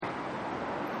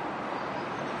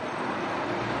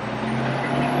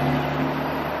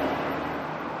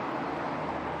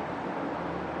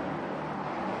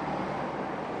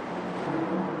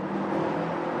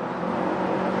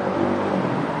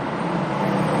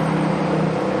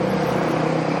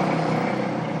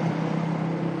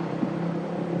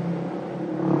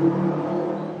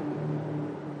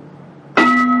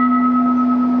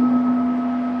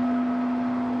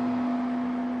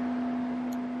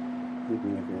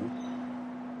comfortable.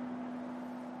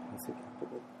 Is it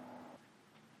comfortable?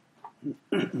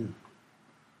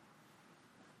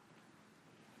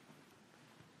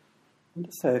 I want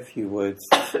to say a few words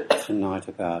tonight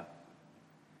about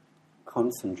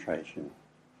concentration.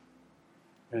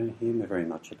 I don't hear very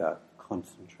much about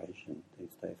concentration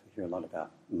these days. I hear a lot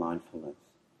about mindfulness.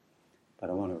 But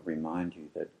I want to remind you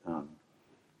that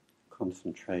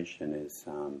concentration is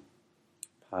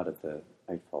part of the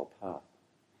Eightfold Path.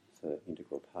 It's an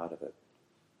integral part of it.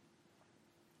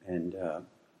 And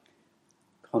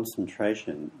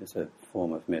concentration is a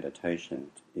form of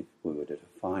meditation, if we were to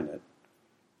define it,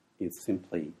 is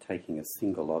simply taking a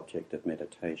single object of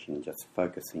meditation and just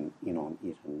focusing in on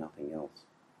it and nothing else.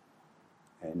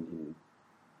 And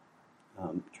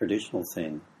in traditional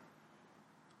Zen,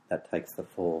 that takes the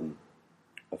form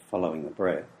of following the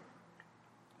breath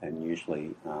and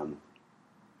usually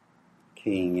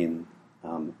keying in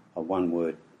a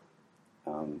one-word,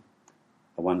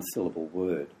 a one-syllable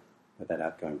word with that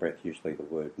outgoing breath, usually the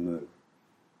word mu.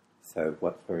 So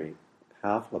what's very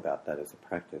powerful about that as a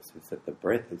practice is that the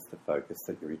breath is the focus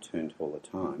that you return to all the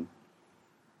time,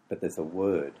 but there's a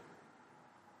word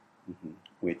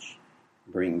which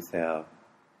brings our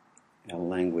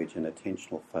language and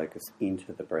attentional focus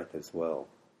into the breath as well.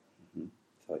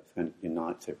 So it kind of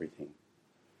unites everything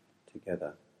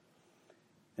together.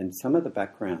 And some of the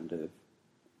background of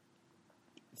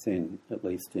Zen, at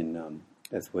least in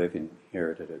as we've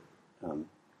inherited it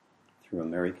through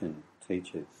American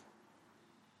teachers,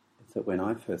 is that when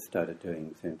I first started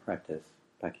doing Zen practice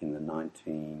back in the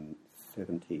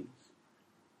 1970s,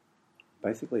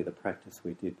 basically the practice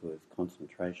we did was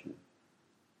concentration.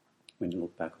 When you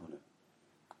look back on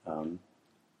it,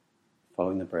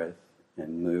 following the breath,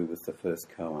 and mu was the first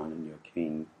koan, and your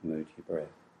keen mu to your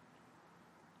breath.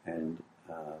 And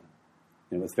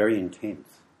it was very intense,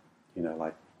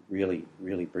 like really,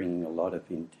 really bringing a lot of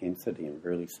intensity and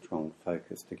really strong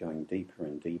focus to going deeper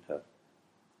and deeper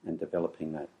and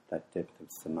developing that depth of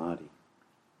samadhi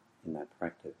in that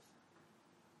practice.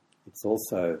 It's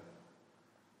also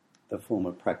the form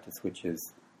of practice which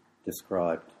is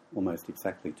described almost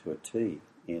exactly to a T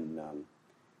in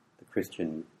the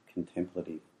Christian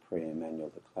contemplative prayer manual,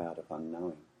 The Cloud of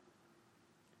Unknowing.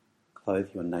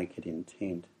 Clothe your naked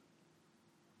intent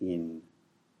in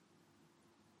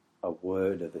a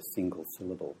word of a single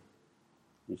syllable,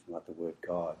 usually like the word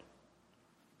God,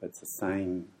 but it's the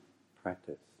same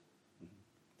practice,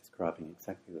 describing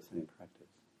exactly the same practice.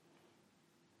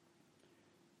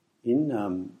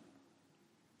 In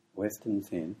Western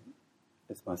Zen,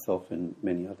 as myself and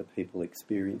many other people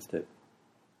experienced it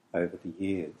over the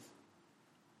years,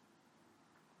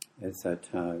 is that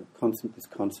this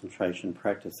concentration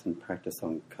practice and practice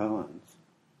on koans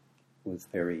was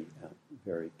very,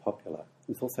 very popular.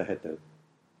 We've also had the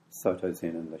Soto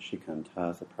Zen and the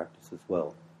Shikantaza practice as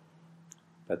well.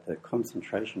 But the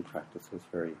concentration practice was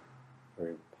very,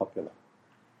 very popular.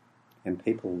 And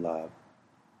people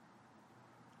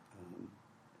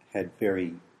had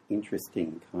very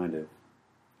interesting kind of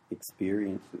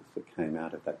experiences that came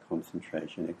out of that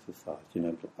concentration exercise,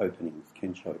 openings,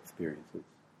 Kensho experiences.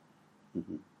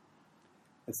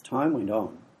 As time went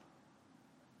on,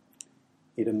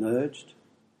 it emerged.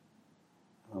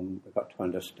 We got to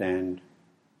understand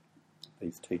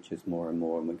these teachers more and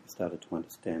more, and we started to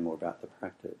understand more about the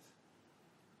practice.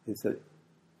 Is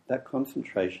that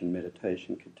concentration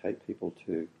meditation could take people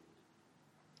to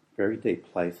very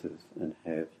deep places and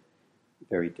have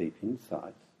very deep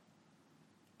insights,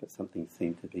 but something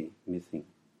seemed to be missing.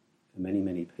 For many,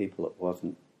 many people, it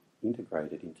wasn't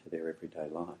integrated into their everyday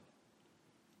life.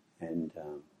 And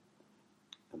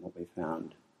what we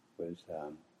found was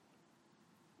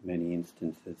many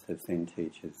instances of Zen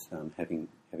teachers having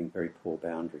very poor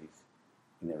boundaries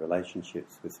in their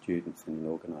relationships with students and in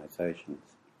organisations,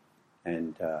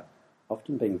 and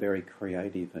often being very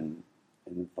creative and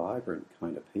vibrant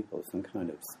kind of people, some kind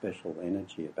of special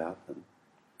energy about them,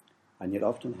 and yet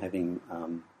often having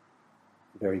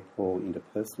very poor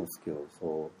interpersonal skills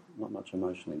or not much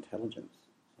emotional intelligence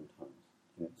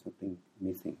sometimes, something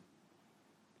missing.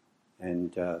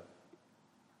 And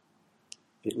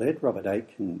it led Robert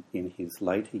Aitken in his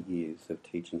later years of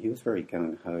teaching. He was very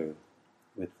gung-ho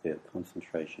with the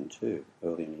concentration too,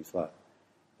 early in his life.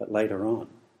 But later on,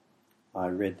 I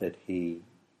read that he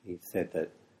said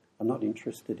that, I'm not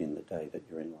interested in the day that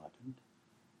you're enlightened.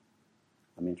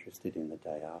 I'm interested in the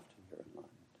day after you're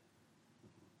enlightened.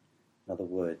 In other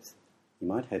words, you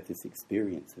might have this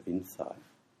experience of insight,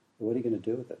 but what are you going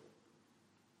to do with it?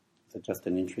 Is it just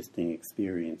an interesting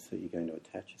experience that you're going to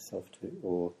attach yourself to,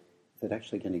 or is it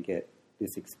actually going to get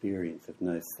this experience of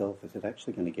no self? Is it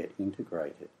actually going to get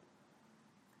integrated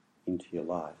into your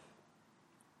life?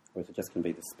 Or is it just going to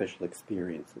be the special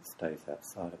experience that stays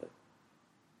outside of it?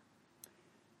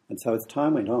 And so as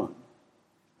time went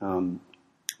on,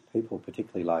 people,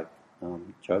 particularly like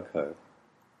Joko,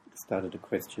 started to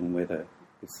question whether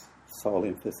this sole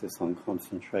emphasis on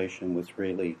concentration was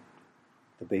really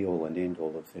the be-all and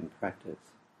end-all of Zen practice.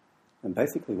 And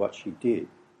basically what she did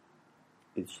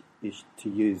is to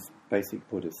use basic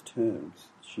Buddhist terms,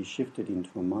 she shifted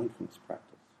into a mindfulness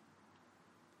practice.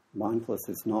 Mindfulness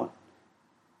is not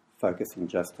focusing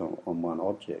just on one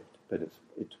object, but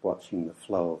it's watching the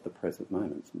flow of the present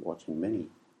moment, it's watching many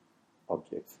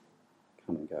objects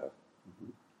come and go.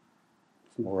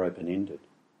 It's more open-ended,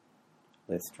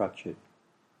 less structured.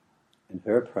 And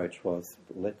her approach was,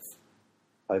 let's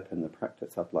open the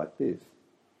practice up like this.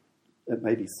 It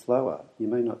may be slower. You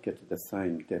may not get to the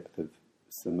same depth of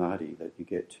samadhi that you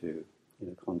get to in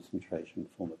a concentration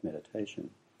form of meditation,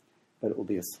 but it will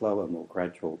be a slower, more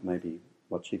gradual, maybe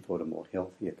what she thought a more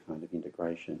healthier kind of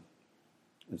integration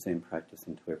of Zen practice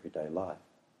into everyday life,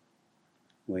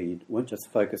 where you weren't just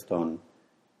focused on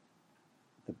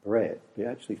the breath, but you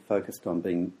actually focused on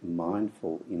being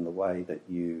mindful in the way that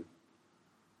you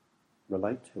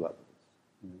relate to others,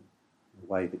 the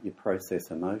way that you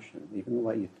process emotion, even the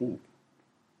way you think,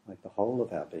 like the whole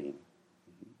of our being,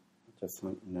 just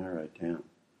narrowed down.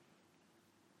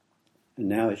 And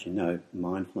now, as you know,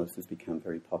 mindfulness has become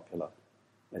very popular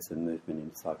as a movement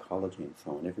in psychology and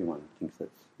so on. Everyone thinks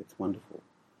it's wonderful,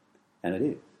 and it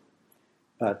is.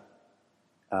 But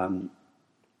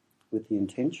with the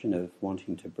intention of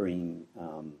wanting to bring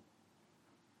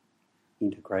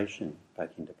integration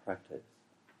back into practice,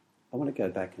 I want to go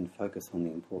back and focus on the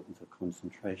importance of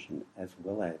concentration as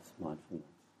well as mindfulness.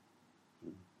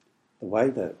 The way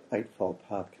the Eightfold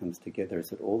Path comes together is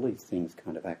that all these things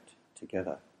kind of act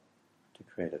together to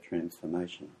create a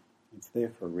transformation. It's there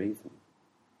for a reason.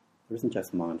 There isn't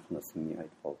just mindfulness in the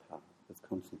Eightfold Path, there's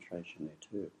concentration there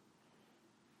too.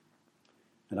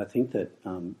 And I think that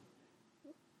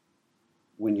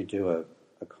when you do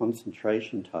a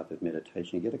concentration type of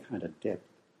meditation, you get a kind of depth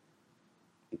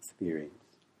experience.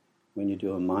 When you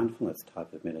do a mindfulness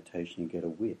type of meditation, you get a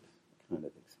width kind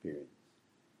of experience.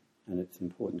 And it's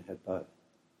important to have both.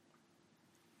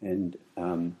 And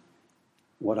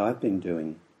what I've been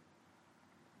doing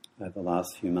over the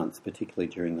last few months, particularly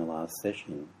during the last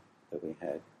session that we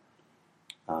had,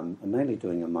 I'm mainly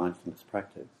doing a mindfulness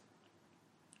practice.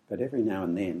 But every now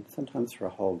and then, sometimes for a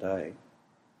whole day,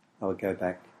 I would go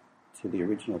back to the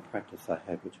original practice I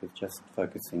had, which was just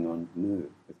focusing on mu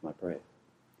with my breath,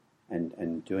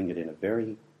 and doing it in a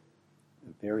very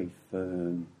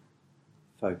firm,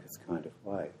 focused kind of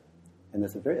way. And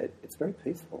it's very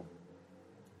peaceful.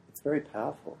 It's very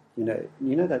powerful. You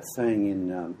know that saying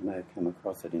you may have come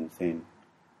across it in Zen,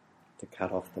 to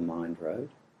cut off the mind road,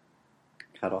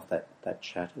 cut off that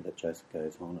chatter that just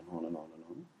goes on and on and on and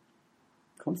on.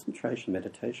 Concentration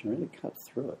meditation really cuts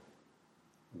through it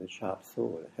with a sharp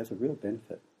sword. It has a real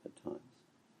benefit at times.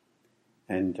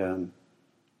 And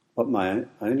what my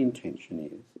own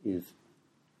intention is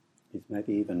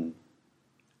maybe even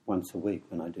once a week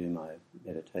when I do my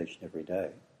meditation every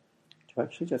day, to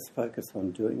actually just focus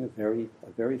on doing a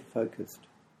very focused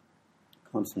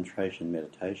concentration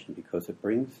meditation, because it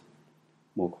brings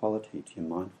more quality to your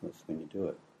mindfulness when you do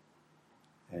it.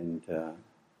 And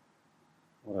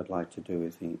what I'd like to do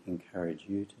is encourage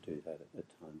you to do that at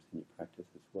times in your practice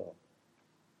as well.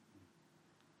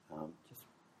 Just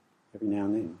every now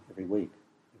and then, every week,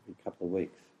 every couple of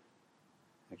weeks,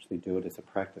 actually do it as a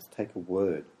practice. Take a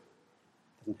word.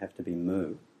 It doesn't have to be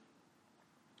mu.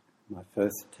 My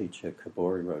first teacher,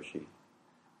 Kobori Roshi,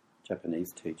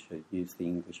 Japanese teacher, used the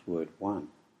English word one.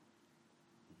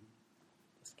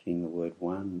 Just keying the word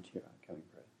one into your outgoing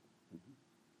breath.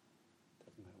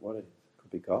 Doesn't matter what it is. It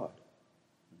could be God.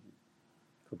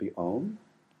 It could be Om.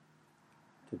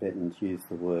 Tibetans use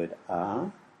the word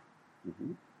Ah.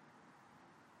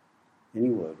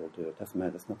 Any word will do. It doesn't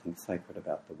matter. There's nothing sacred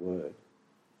about the word.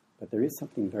 But there is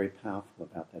something very powerful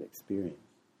about that experience.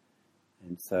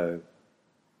 And so,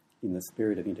 in the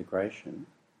spirit of integration,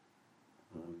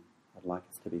 I'd like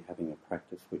us to be having a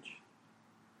practice which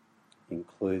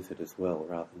includes it as well,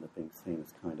 rather than it being seen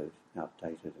as kind of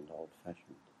outdated and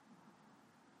old-fashioned.